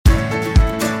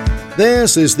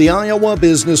This is the Iowa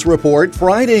Business Report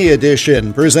Friday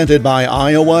edition, presented by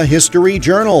Iowa History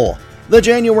Journal. The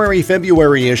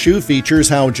January-February issue features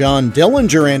how John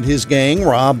Dillinger and his gang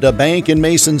robbed a bank in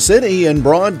Mason City in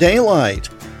broad daylight.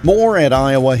 More at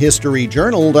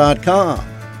iowahistoryjournal.com.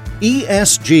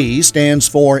 ESG stands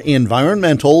for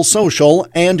Environmental, Social,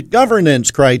 and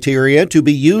Governance criteria to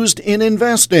be used in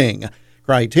investing.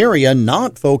 Criteria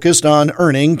not focused on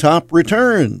earning top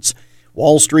returns.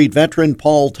 Wall Street veteran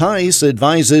Paul Tice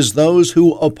advises those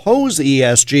who oppose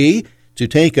ESG to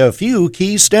take a few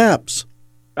key steps.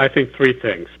 I think three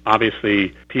things.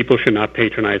 Obviously, people should not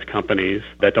patronize companies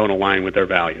that don't align with their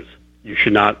values. You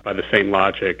should not, by the same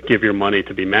logic, give your money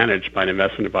to be managed by an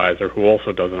investment advisor who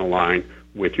also doesn't align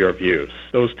with your views.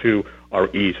 Those two are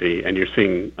easy, and you're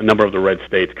seeing a number of the red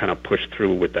states kind of push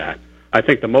through with that. I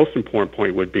think the most important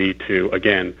point would be to,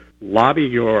 again, lobby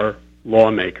your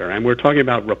lawmaker, and we're talking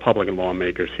about Republican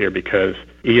lawmakers here because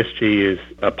ESG is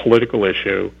a political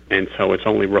issue, and so it's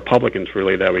only Republicans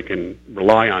really that we can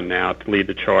rely on now to lead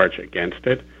the charge against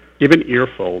it. Give an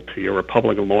earful to your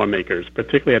Republican lawmakers,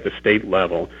 particularly at the state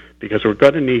level, because we're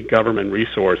going to need government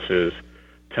resources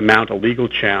to mount a legal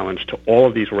challenge to all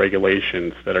of these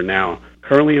regulations that are now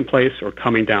currently in place or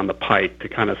coming down the pike to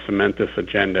kind of cement this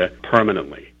agenda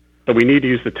permanently. So we need to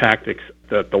use the tactics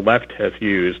that the left has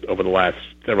used over the last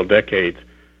several decades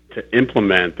to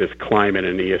implement this climate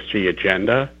and ESG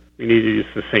agenda. We need to use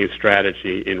the same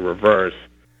strategy in reverse.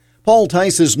 Paul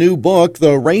Tice's new book,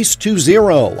 The Race to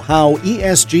Zero, How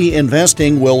ESG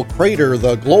Investing Will Crater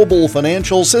the Global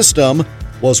Financial System,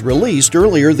 was released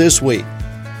earlier this week.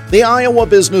 The Iowa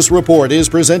Business Report is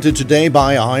presented today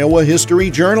by Iowa History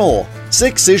Journal.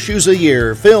 6 issues a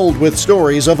year filled with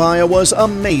stories of Iowa's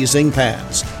amazing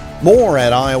past. More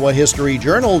at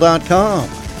iowahistoryjournal.com.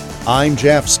 I'm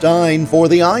Jeff Stein for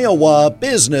the Iowa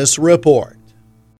Business Report.